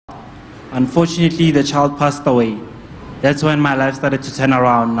unfortunately, the child passed away. That's when my life started to turn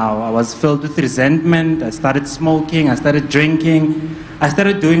around now. I was filled with resentment. I started smoking. I started drinking. I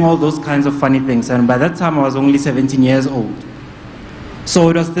started doing all those kinds of funny things. And by that time, I was only 17 years old. So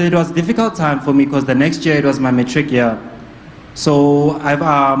it was a difficult time for me because the next year, it was my matric year. So I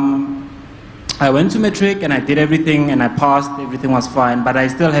went to matric and I did everything and I passed. Everything was fine. But I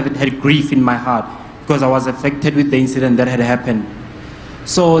still had grief in my heart because I was affected with the incident that had happened.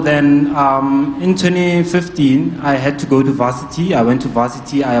 So then in 2015, I had to go to varsity. I went to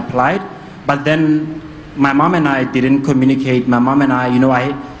varsity, I applied, but then my mom and I didn't communicate. My mom and I,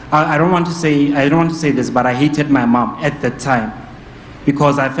 I don't want to say this, but I hated my mom at that time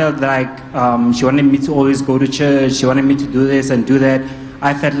because I felt like she wanted me to always go to church. She wanted me to do this and do that.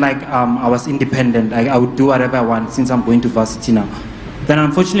 I felt like I was independent. I would do whatever I want since I'm going to varsity now. Then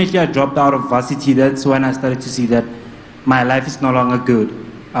unfortunately, I dropped out of varsity. That's when I started to see that my life is no longer good.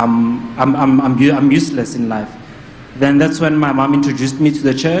 I'm useless in life. Then that's when my mom introduced me to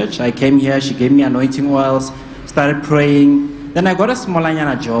the church. I came here, she gave me anointing oils, started praying. Then I got a small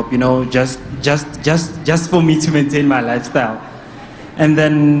job, just for me to maintain my lifestyle. And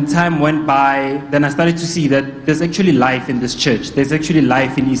then time went by, then I started to see that there's actually life in this church. There's actually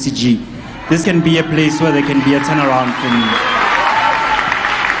life in ECG. This can be a place where there can be a turnaround for me.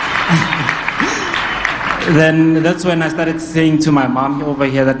 Then that's when I started saying to my mom over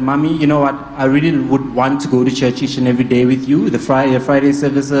here that, Mommy, you know what, I really would want to go to church each and every day with you, the Friday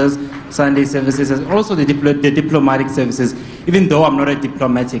services, Sunday services, and also the diplomatic services, even though I'm not a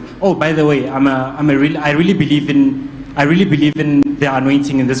diplomatic. Oh, by the way, I really believe in the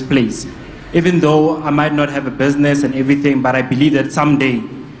anointing in this place. Even though I might not have a business and everything, but I believe that someday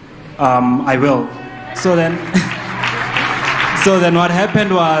I will. So then, what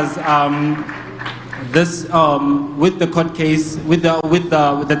happened was, with the court case, with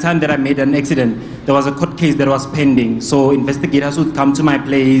the time that I made an accident, there was a court case that was pending. So investigators would come to my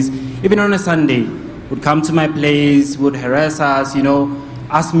place, even on a Sunday, would come to my place, would harass us,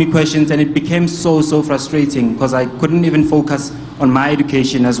 ask me questions, and it became so frustrating because I couldn't even focus on my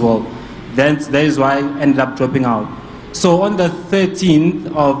education as well. That is why I ended up dropping out. So on the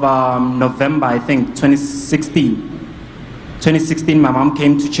 13th of November, I think, 2016, my mom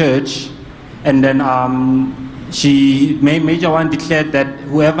came to church. And then Major One declared that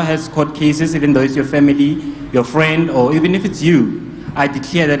whoever has court cases, even though it's your family, your friend, or even if it's you, I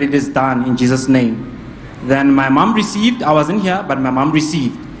declare that it is done in Jesus' name. Then my mom received, I wasn't here, but my mom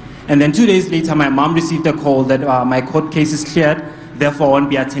received. And then 2 days later, my mom received a call that my court case is cleared, therefore I won't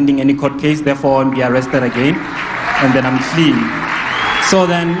be attending any court case, therefore I won't be arrested again, and then I'm clean. So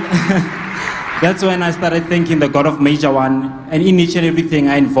then... That's when I started thanking the God of Major One, and in each and everything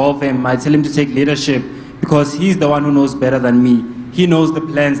I involve him. I tell him to take leadership because he's the one who knows better than me. He knows the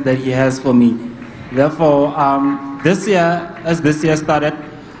plans that he has for me. Therefore, this year, as this year started,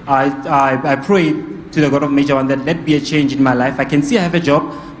 I prayed to the God of Major One that let be a change in my life. I can see I have a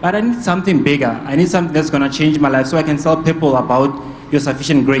job, but I need something bigger. I need something that's going to change my life so I can tell people about your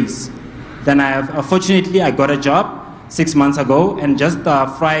sufficient grace. Then fortunately, I got a job 6 months ago, and just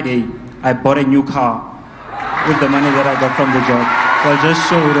Friday, I bought a new car with the money that I got from the job. So I'll just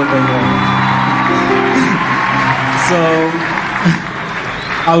show it over here. So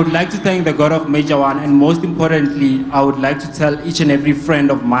I would like to thank the God of Major One, and most importantly, I would like to tell each and every friend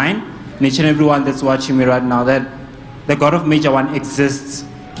of mine, and each and everyone that's watching me right now, that the God of Major One exists.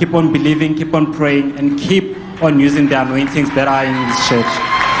 Keep on believing, keep on praying, and keep on using the anointings that are in this church.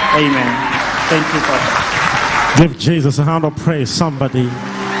 Amen. Thank you, Father. Give Jesus a hand of praise, somebody.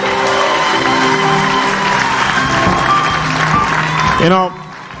 He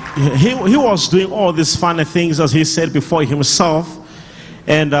was doing all these funny things, as he said before himself,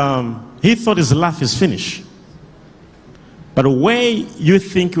 and he thought his life is finished. But where you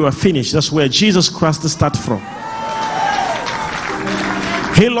think you are finished, that's where Jesus Christ starts from.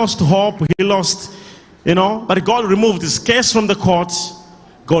 He lost hope, he lost, but God removed his case from the court.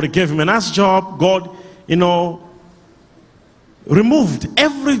 God gave him a nice job. God, removed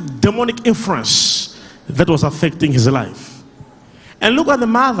every demonic influence that was affecting his life. And look at the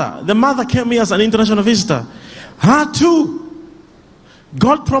mother. The mother came here as an international visitor. Her too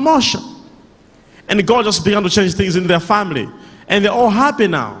got promotion. And God just began to change things in their family. And they're all happy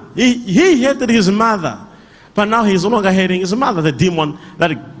now. He hated his mother. But now he's no longer hating his mother. The demon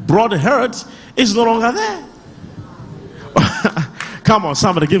that brought hurt is no longer there. Come on,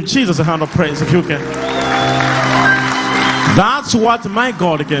 somebody give Jesus a hand of praise if you can. That's what my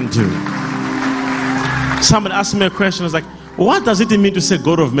God can do. Somebody asked me a question. It's like, what does it mean to say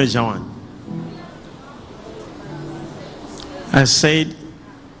God of Major One? I said,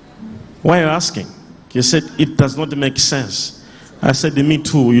 Why are you asking? He said, it does not make sense. I said, me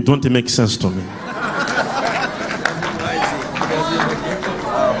too, you don't make sense to me.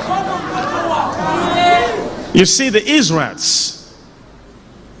 You see, the Israelites,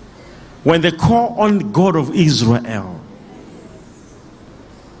 when they call on the God of Israel,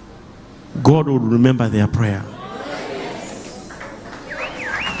 God will remember their prayer.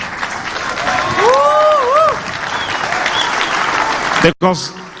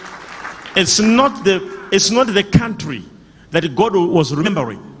 Because it's not the country that God was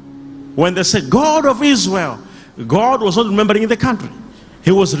remembering. When they said God of Israel, God was not remembering the country.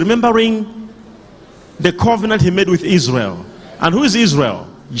 He was remembering the covenant he made with Israel. And who is Israel?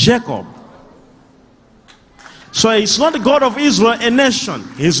 Jacob. So it's not the God of Israel, a nation.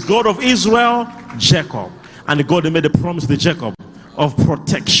 He's God of Israel, Jacob. And God made a promise to Jacob of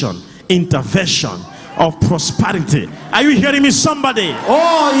protection, intervention, of prosperity. Are you hearing me, somebody?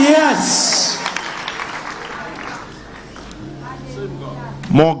 Oh, yes.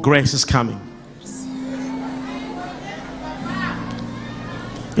 More grace is coming.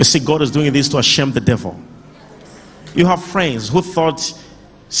 You see, God is doing this to shame the devil. You have friends who thought,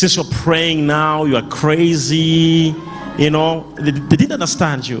 since you're praying now, you are crazy. You know, they didn't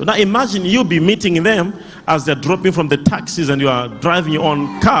understand you. Now imagine you be meeting them as they're dropping from the taxis and you are driving your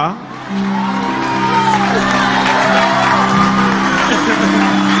own car.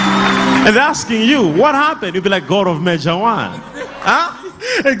 And they're asking you, what happened? You'll be like, God of Major One. Huh?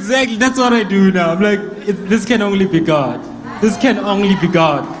 Exactly, that's what I do now. I'm like, this can only be God. This can only be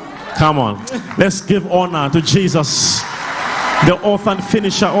God. Come on, let's give honor to Jesus, the author and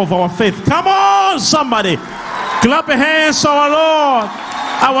finisher of our faith. Come on, somebody. Clap your hands to our Lord,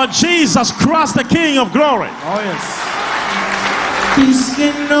 our Jesus Christ, the King of glory. Oh, yes. This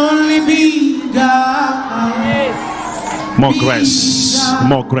can only be God. More grace,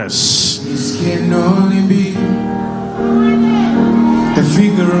 more grace. This can only be the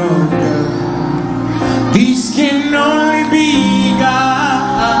finger of God. This can only be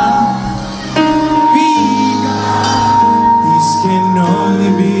God. Be God. This can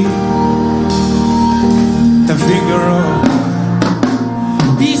only be the finger of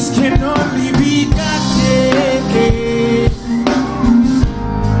God. This can only be God.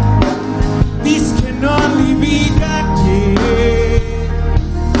 This can only be God.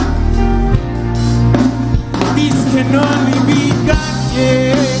 This can only be God.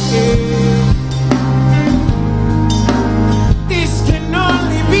 This can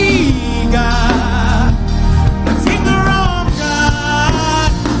only be God. The finger of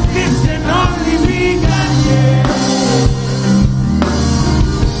God. This can only be God.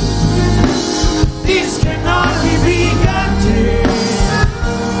 This can only be God.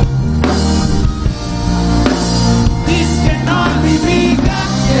 This can only be God.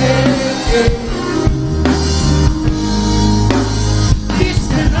 This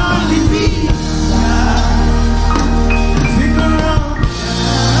can only be God. Finger of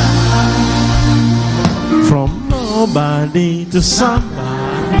From nobody to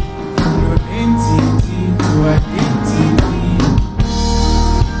somebody. entity to identity.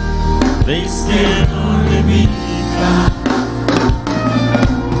 This can only be God.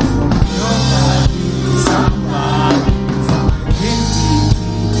 From nobody to somebody. From identity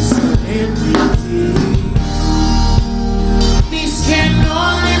to celebrity. This can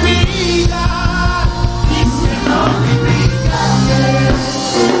only be God. This can only be God.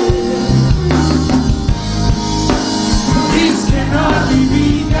 This can only be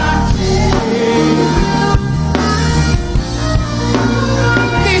God.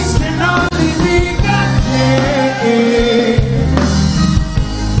 This can only be God.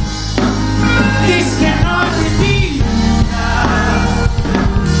 This can only be God.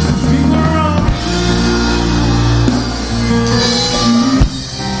 Finger of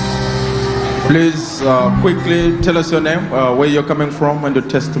Please quickly tell us your name, where you're coming from, and your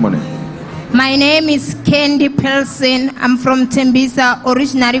testimony. My name is Candy Pelson. I'm from Tembisa,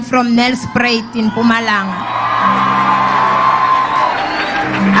 originally from Nelspruit in Mpumalanga.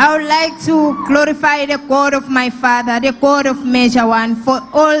 I would like to glorify the God of my father, the God of Major One, for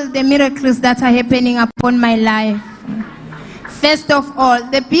all the miracles that are happening upon my life. First of all,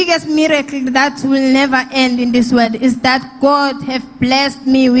 the biggest miracle that will never end in this world is that God have blessed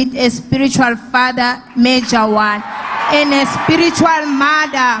me with a spiritual father, Major One, and a spiritual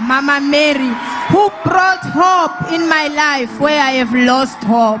mother, Mama Mary, who brought hope in my life where I have lost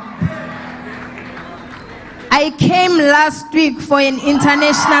hope. I came last week for an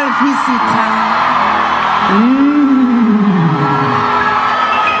international visitor.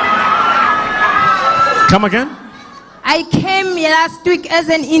 Come again? I came last week as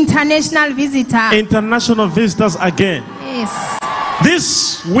an international visitor. International visitors again. Yes.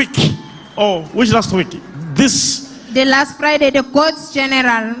 This week, or which last week? The last Friday, the God's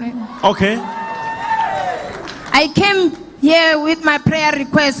General. Okay. I came here with my prayer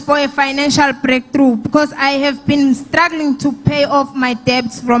request for a financial breakthrough because I have been struggling to pay off my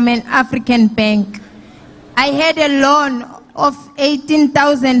debts from an African bank. I had a loan of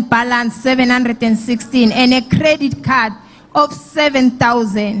 18,000 balance 716 and a credit card of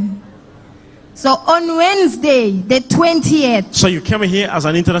 7,000. So on Wednesday, the 20th. So you came here as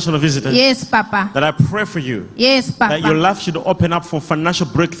an international visitor? Yes, Papa. That I pray for you. Yes, Papa. That your life should open up for financial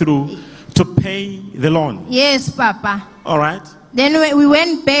breakthrough to pay the loan. Yes, Papa. All right. Then we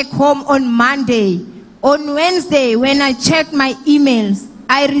went back home on Monday. On Wednesday, when I checked my emails,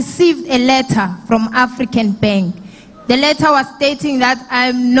 I received a letter from African Bank. The letter was stating that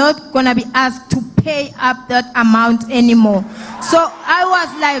I'm not going to be asked to pay up that amount anymore. So I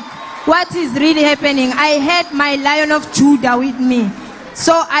was like, what is really happening? I had my Lion of Judah with me.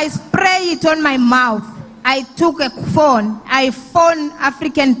 So I sprayed it on my mouth. I took a phone. I phoned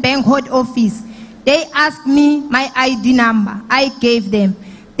African Bank Head Office. They asked me my ID number. I gave them.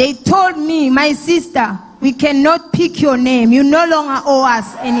 They told me, my sister, we cannot pick your name. You no longer owe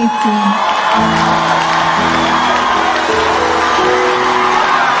us anything.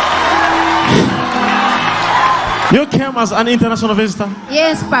 You came as an international visitor?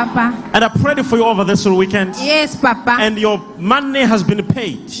 Yes, Papa. And I prayed for you over this weekend. Yes, Papa. And your money has been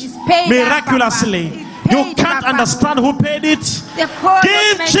paid. It's paid miraculously. Papa. It's paid, You can't Papa. understand who paid it. The code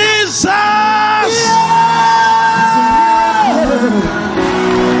Give of my- Jesus!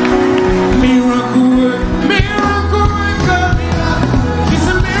 Miracle worker. He's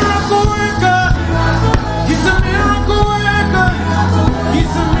a miracle worker. He's a miracle worker.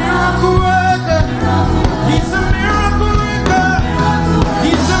 He's a miracle worker. He's a miracle worker.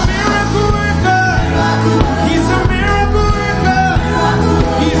 He's a miracle worker. He's a miracle worker.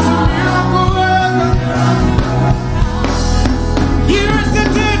 He's a miracle worker. He raised the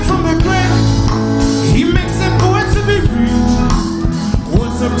dead from the grave. He makes the poor to be rich.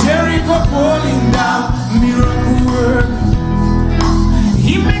 Walls of Jericho falling down. Miracle worker.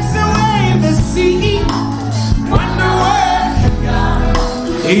 He makes a way in the sea. Wonder working God.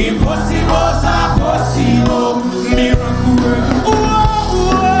 Impossibles are possible. Miracle worker. Ooh, ooh,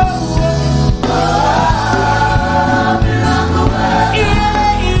 ooh, ooh. Miracle worker.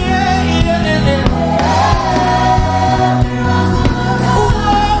 Yeah, yeah, yeah. Ooh,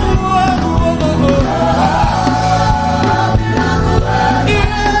 ooh, ooh, ooh.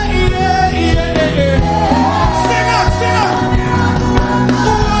 Yeah, yeah, yeah, yeah. Sing up, sing up.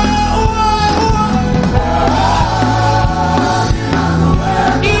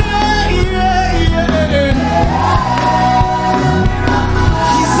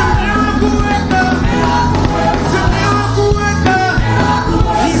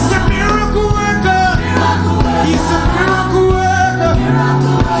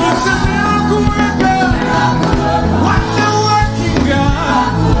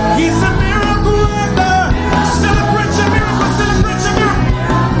 He's a miracle worker. Celebrate your miracle, celebrate your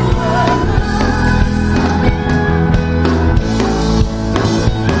miracle.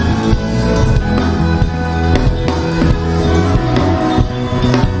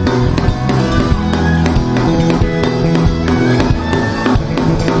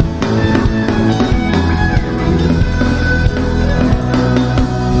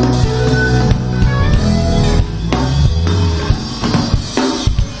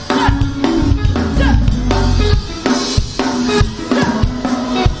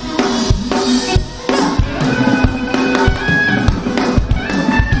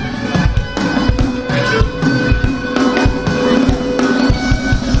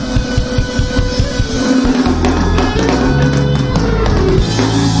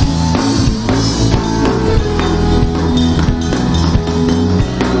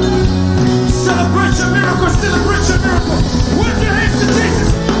 Celebrate your miracle, celebrate your miracle. Wave your hands to Jesus.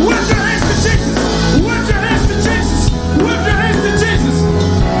 Wave your hands to Jesus. Wave your hands to Jesus. Wave your hands to Jesus.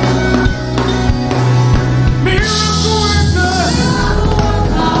 Miracle worker.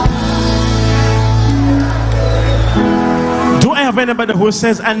 Do I have anybody who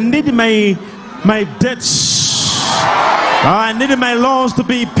says, I need my debts? I need my loans to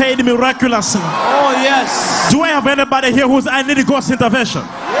be paid miraculously. Oh, yes. Do I have anybody here who's I need God's intervention?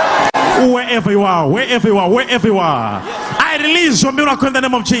 Wherever you are, wherever you are, wherever you are. I release your miracle in the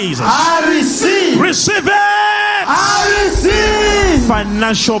name of Jesus. I receive. Receive it. I receive.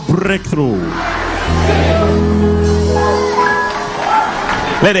 Financial breakthrough.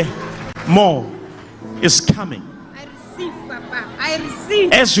 Lady, more is coming. I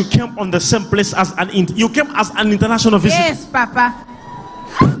receive. As you came on the same place as you came as an international visitor. Yes, Papa.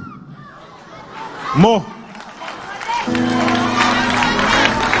 More.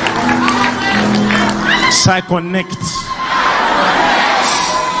 Connect.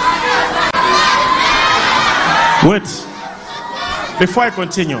 Wait. Before I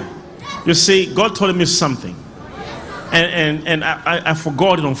continue, you see, God told me something. And I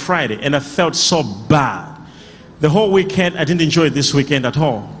forgot it on Friday, and I felt so bad. The whole weekend, I didn't enjoy this weekend at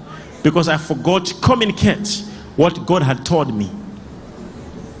all, because I forgot to communicate what God had told me.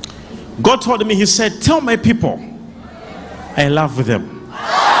 God told me, he said, tell my people I love them.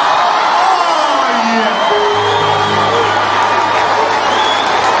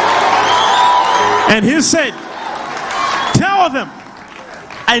 And he said, tell them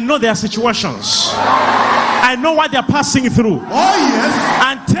I know their situations. I know what they're passing through. Oh, yes.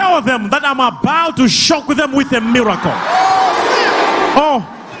 And tell them that I'm about to shock them with a miracle. Oh,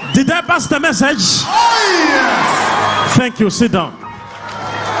 did I pass the message? Oh, yes. Thank you. Sit down.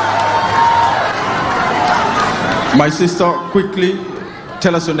 My sister, quickly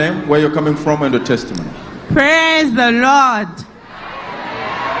tell us your name, where you're coming from, and the testimony. Praise the Lord.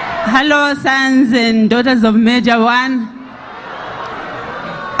 Hello, sons and daughters of Major One.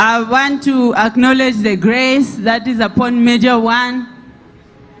 I want to acknowledge the grace that is upon Major One,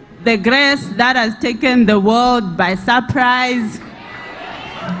 the grace that has taken the world by surprise,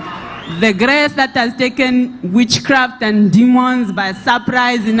 the grace that has taken witchcraft and demons by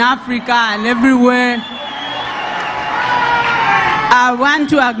surprise in Africa and everywhere. I want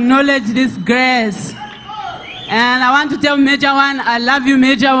to acknowledge this grace. And I want to tell Major One, I love you,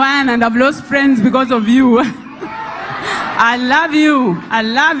 Major One, and I've lost friends because of you. I love you. I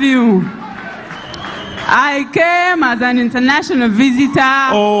love you. I came as an international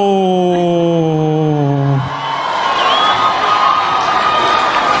visitor. Oh.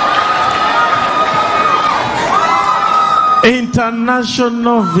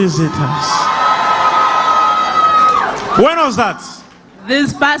 International visitors. When was that?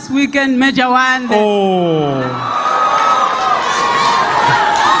 This past weekend, Major One. Oh.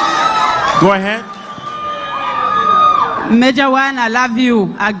 Go ahead. Major One, I love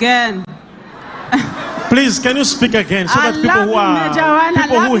you again. Please, can you speak again so that people who are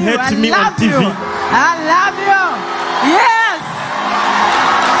people who hate me on TV. I love you. Yes.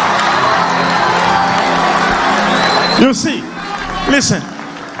 You see, listen,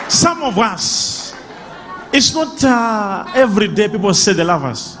 some of us, it's not every day people say they love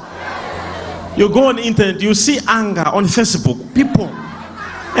us. You go on the internet, you see anger on Facebook. People,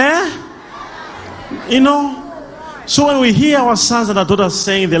 you know. So when we hear our sons and our daughters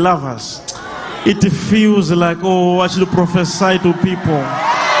saying they love us, it feels like, oh, I should prophesy to people.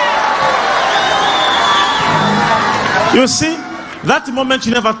 You see, that moment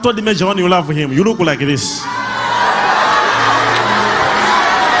you never told the Major One you love him, you look like this.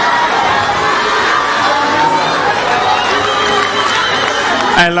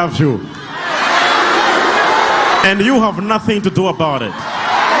 I love you. And you have nothing to do about it.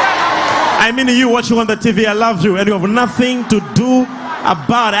 I mean, you watching on the TV, I love you. And you have nothing to do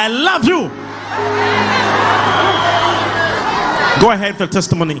about it. I love you. Go ahead for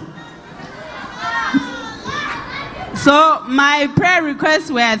testimony. So my prayer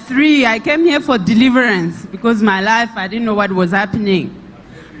requests were 3. I came here for deliverance because my life, I didn't know what was happening.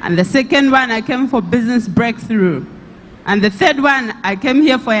 And the second one, I came for business breakthrough. And the third one, I came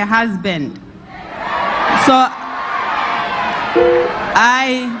here for a husband. So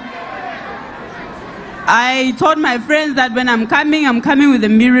I told my friends that when I'm coming with a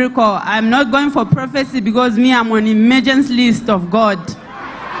miracle. I'm not going for prophecy because me, I'm on emergency list of God.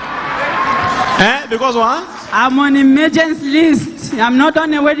 Because what? I'm on emergency list. I'm not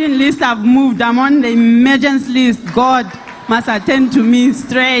on a wedding list. I've moved. I'm on the emergency list. God must attend to me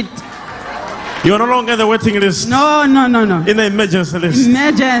straight. You're no longer in the waiting list. No. In the emergency list.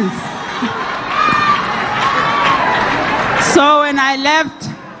 Emergency. So when I left,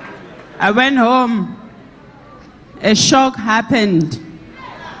 I went home. A shock happened.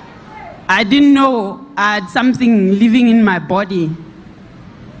 I didn't know I had something living in my body.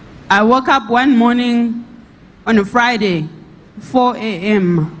 I woke up one morning on a Friday, 4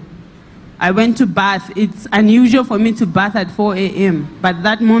 a.m. I went to bath. It's unusual for me to bath at 4 a.m. But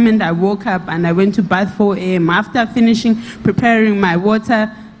that moment I woke up and I went to bath 4 a.m. After finishing preparing my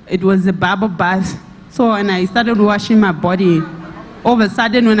water, it was a bubble bath. So when I started washing my body, all of a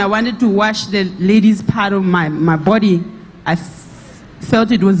sudden when I wanted to wash the ladies' part of my body, I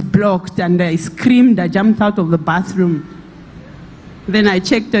felt it was blocked and I screamed. I jumped out of the bathroom. Then I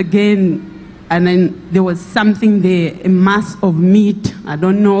checked again. And then there was something there, a mass of meat. I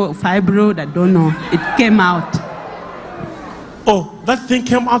don't know, fibroid, I don't know. It came out. Oh, that thing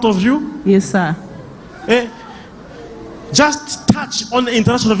came out of you? Yes, sir. Eh? Just touch on the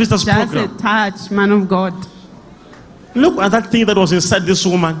International Visitors Just Program. a touch, man of God. Look at that thing that was inside this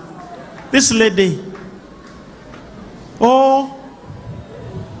woman. This lady. Oh.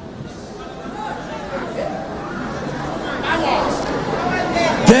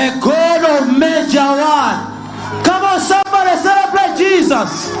 The God of Major One. Come on, somebody celebrate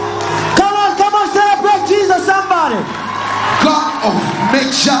Jesus. Come on, celebrate Jesus, somebody. God of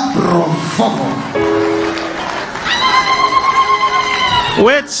Major Provoco.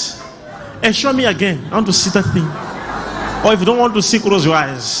 Wait. And show me again. I want to see that thing. Or if you don't want to see, close your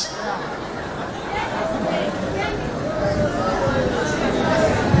eyes.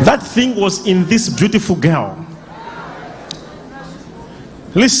 That thing was in this beautiful girl.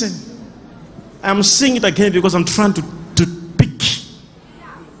 Listen, I'm seeing it again because I'm trying to pick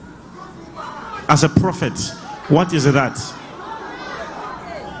as a prophet. What is that?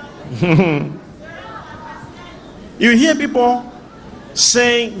 You hear people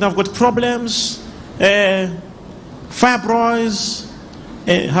saying they've got problems, fibroids,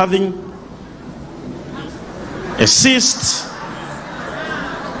 having a cyst.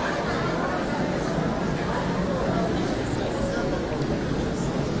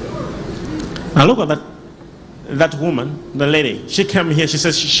 Now look at that woman, the lady. She came here. She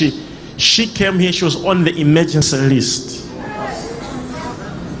says she came here. She was on the emergency list,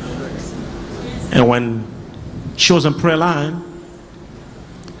 and when she was on prayer line,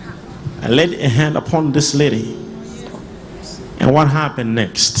 I laid a hand upon this lady. And what happened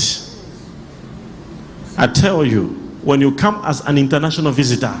next? I tell you, when you come as an international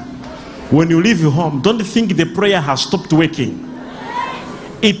visitor, when you leave your home, don't think the prayer has stopped working.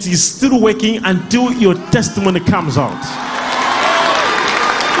 It is still working until your testimony comes out.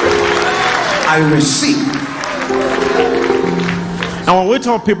 I receive. And when we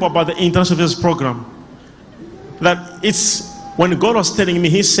tell people about the International Visitors Program, that it's, when God was telling me,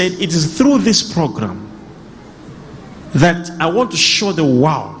 he said, it is through this program that I want to show the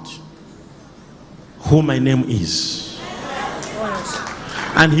world who my name is.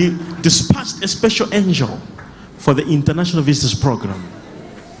 And he dispatched a special angel for the International Visitors Program.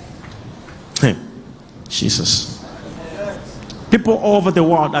 Hey, Jesus. People all over the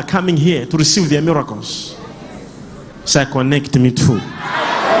world are coming here to receive their miracles. So connect me too.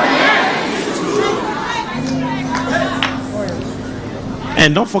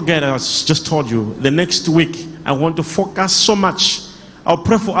 And don't forget, I just told you, the next week I want to focus so much. I'll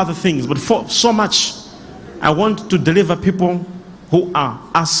pray for other things, but for so much I want to deliver people who are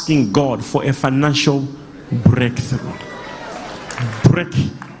asking God for a financial breakthrough.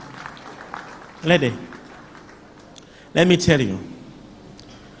 Lady, let me tell you,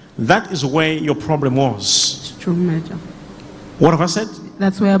 that is where your problem was. It's true, Major. What have I said?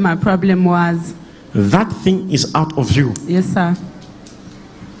 That's where my problem was. That thing is out of you. Yes, sir.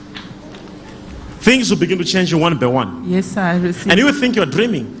 Things will begin to change you one by one. Yes, sir, I receive. And you will think you're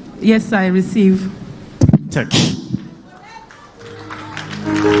dreaming. Yes, sir, I receive. Take.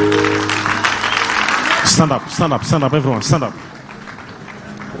 Stand up, everyone, stand up.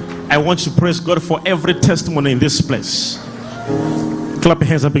 I want you to praise God for every testimony in this place. Clap your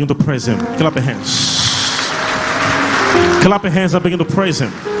hands and begin to praise him. Clap your hands. Clap your hands and begin to praise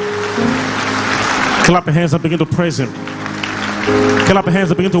him. Clap your hands and begin to praise him. Clap your hands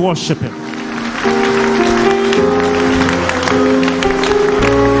and begin to worship him.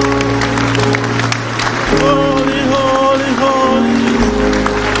 Holy, holy, holy,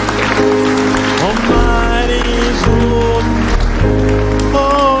 Almighty is Lord.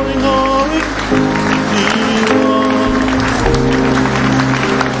 Holy, holy,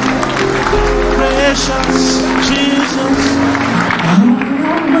 precious Jesus.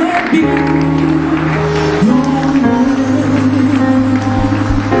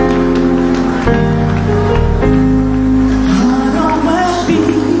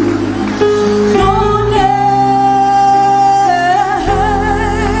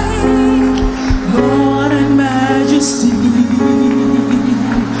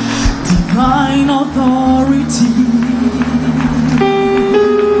 Divine authority.